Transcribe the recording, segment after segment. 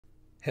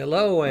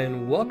Hello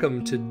and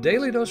welcome to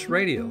Daily Dose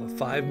Radio, a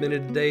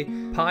 5-minute-a-day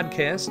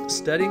podcast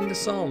studying the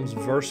Psalms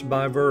verse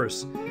by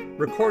verse,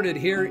 recorded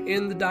here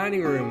in the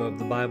dining room of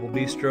the Bible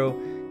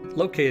Bistro,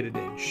 located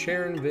in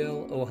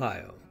Sharonville,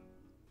 Ohio.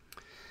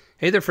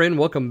 Hey there, friend.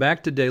 Welcome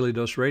back to Daily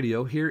Dose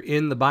Radio here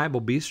in the Bible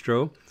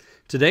Bistro.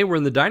 Today we're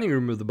in the dining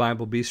room of the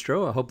Bible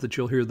Bistro. I hope that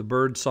you'll hear the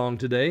bird song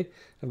today.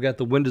 I've got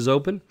the windows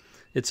open.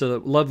 It's a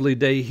lovely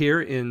day here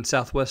in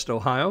Southwest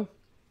Ohio.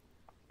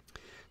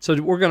 So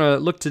we're going to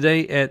look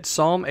today at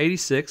Psalm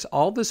 86,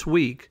 all this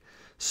week,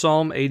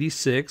 Psalm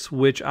 86,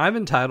 which I've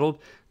entitled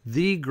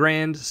The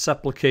Grand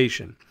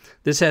Supplication.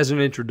 This has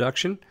an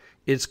introduction.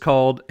 It's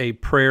called A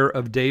Prayer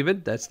of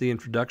David. That's the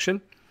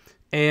introduction.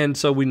 And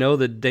so we know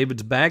that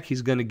David's back.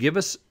 He's going to give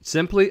us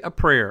simply a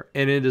prayer.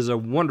 And it is a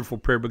wonderful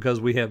prayer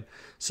because we have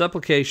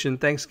supplication,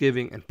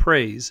 thanksgiving, and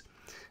praise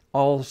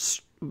all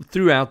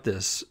throughout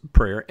this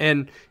prayer.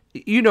 And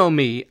you know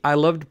me, I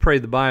love to pray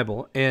the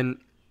Bible. And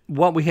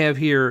what we have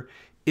here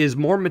is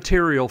more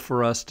material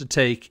for us to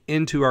take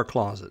into our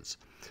closets.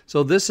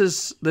 So this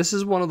is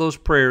one of those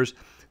prayers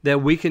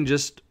that we can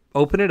just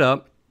open it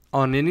up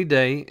on any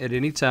day, at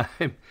any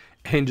time,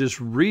 and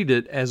just read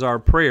it as our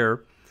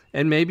prayer,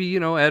 and maybe,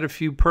 add a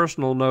few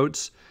personal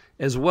notes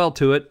as well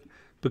to it,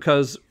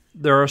 because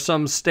there are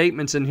some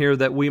statements in here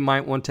that we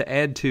might want to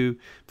add to.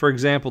 For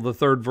example, the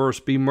third verse,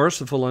 "Be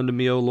merciful unto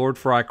me, O Lord,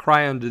 for I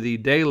cry unto thee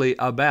daily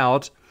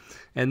about,"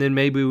 and then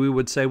maybe we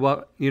would say,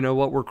 what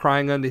we're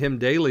crying unto him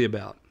daily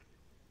about.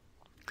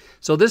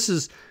 So this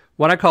is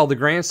what I call the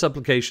Grand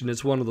Supplication.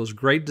 It's one of those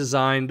great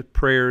designed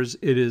prayers.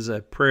 It is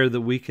a prayer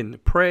that we can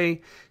pray.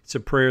 It's a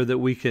prayer that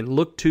we can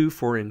look to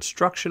for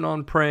instruction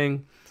on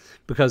praying,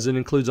 because it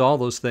includes all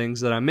those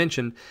things that I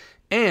mentioned.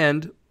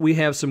 And we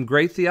have some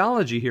great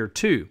theology here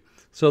too.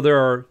 So there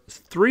are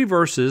 3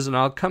 verses, and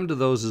I'll come to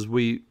those as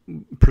we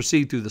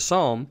proceed through the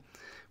psalm,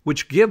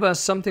 which give us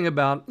something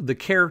about the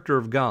character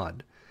of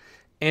God.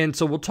 And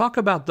so we'll talk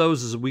about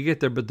those as we get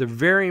there, but they're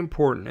very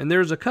important. And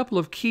there's a couple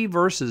of key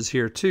verses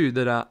here too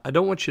that I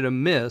don't want you to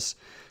miss.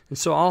 And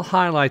so I'll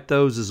highlight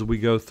those as we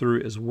go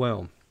through as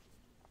well.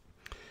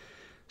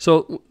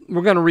 So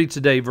we're going to read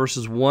today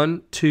verses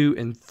 1, 2,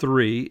 and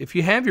 3. If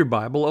you have your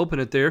Bible,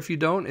 open it there. If you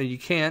don't and you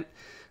can't,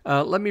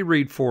 let me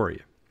read for you.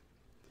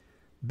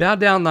 "Bow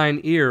down thine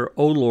ear,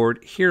 O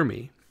Lord, hear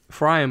me,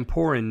 for I am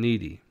poor and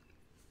needy.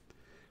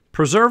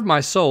 Preserve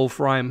my soul,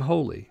 for I am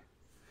holy.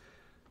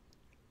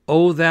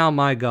 O thou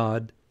my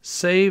God,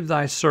 save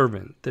thy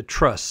servant that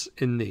trusts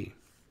in thee.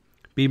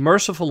 Be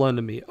merciful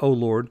unto me, O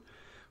Lord,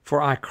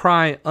 for I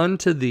cry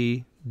unto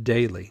thee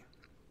daily."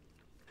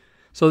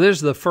 So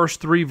there's the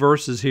first 3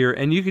 verses here,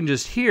 and you can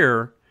just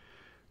hear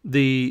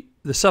the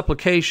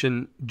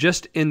supplication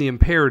just in the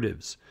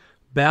imperatives.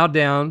 Bow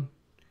down,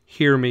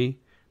 hear me,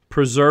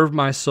 preserve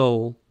my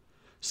soul,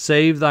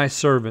 save thy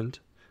servant,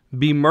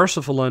 be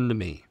merciful unto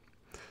me.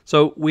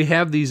 So we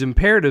have these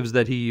imperatives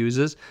that he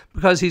uses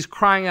because he's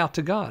crying out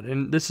to God,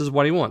 and this is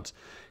what he wants.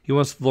 He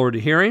wants the Lord to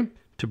hear him,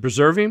 to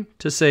preserve him,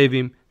 to save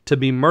him, to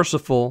be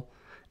merciful.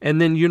 And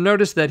then you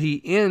notice that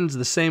he ends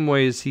the same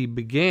way as he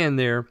began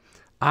there.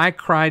 I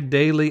cry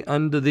daily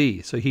unto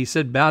thee. So he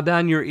said, bow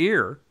down your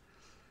ear.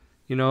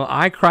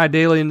 I cry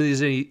daily unto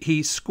thee.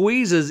 He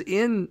squeezes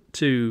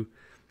into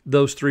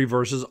those 3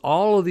 verses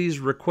all of these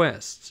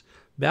requests.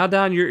 Bow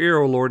down your ear,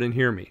 O Lord, and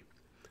hear me,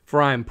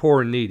 for I am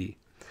poor and needy.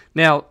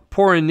 Now,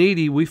 poor and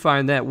needy, we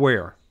find that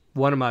where?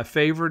 One of my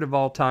favorite of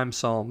all time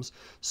Psalms,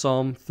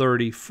 Psalm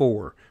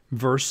 34,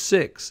 verse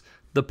 6,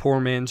 the poor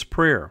man's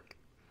prayer.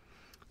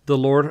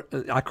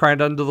 I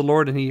cried unto the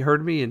Lord, and he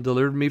heard me and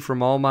delivered me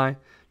from all my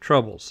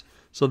troubles.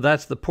 So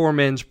that's the poor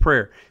man's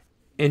prayer.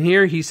 And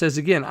here he says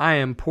again, I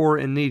am poor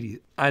and needy.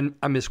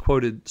 I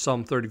misquoted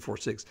Psalm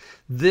 34:6.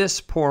 This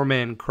poor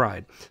man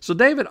cried. So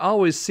David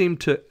always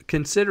seemed to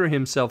consider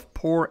himself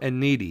poor and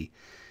needy.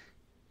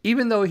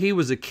 Even though he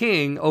was a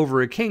king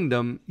over a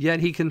kingdom,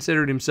 yet he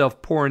considered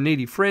himself poor and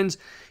needy. Friends,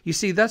 you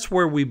see, that's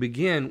where we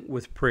begin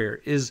with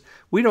prayer, is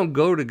we don't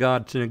go to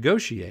God to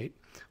negotiate.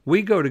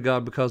 We go to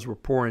God because we're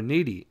poor and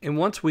needy. And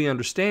once we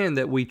understand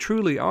that we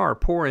truly are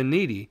poor and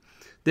needy,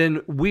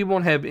 then we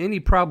won't have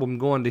any problem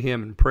going to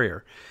him in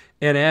prayer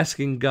and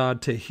asking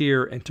God to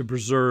hear and to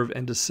preserve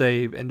and to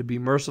save and to be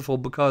merciful,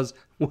 because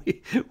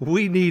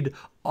we need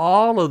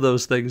all of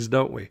those things,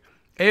 don't we?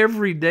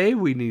 Every day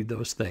we need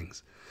those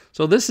things.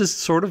 So this is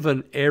sort of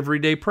an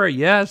everyday prayer.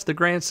 Yeah, it's the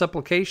Grand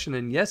Supplication,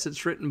 and yes,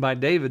 it's written by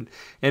David,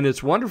 and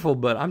it's wonderful,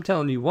 but I'm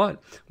telling you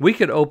what, we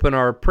could open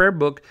our prayer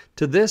book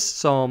to this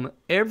psalm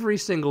every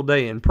single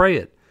day and pray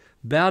it.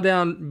 Bow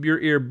down your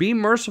ear, be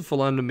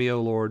merciful unto me, O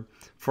Lord,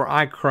 for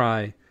I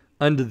cry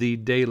unto thee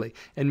daily.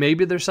 And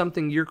maybe there's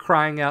something you're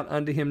crying out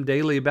unto him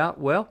daily about.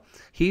 Well,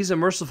 he's a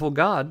merciful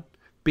God.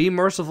 Be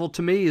merciful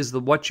to me is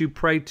what you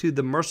pray to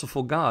the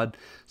merciful God.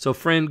 So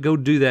friend, go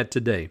do that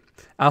today.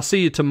 I'll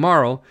see you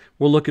tomorrow.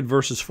 We'll look at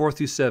verses 4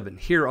 through 7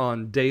 here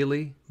on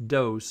Daily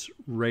Dose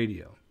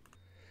Radio.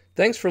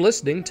 Thanks for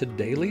listening to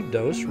Daily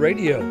Dose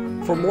Radio.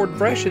 For more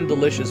fresh and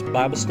delicious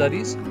Bible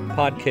studies,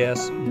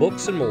 podcasts,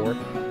 books, and more,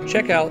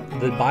 Check out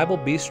the Bible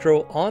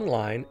Bistro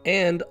online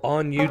and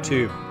on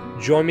YouTube.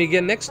 Join me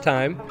again next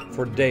time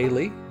for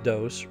Daily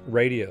Dose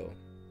Radio.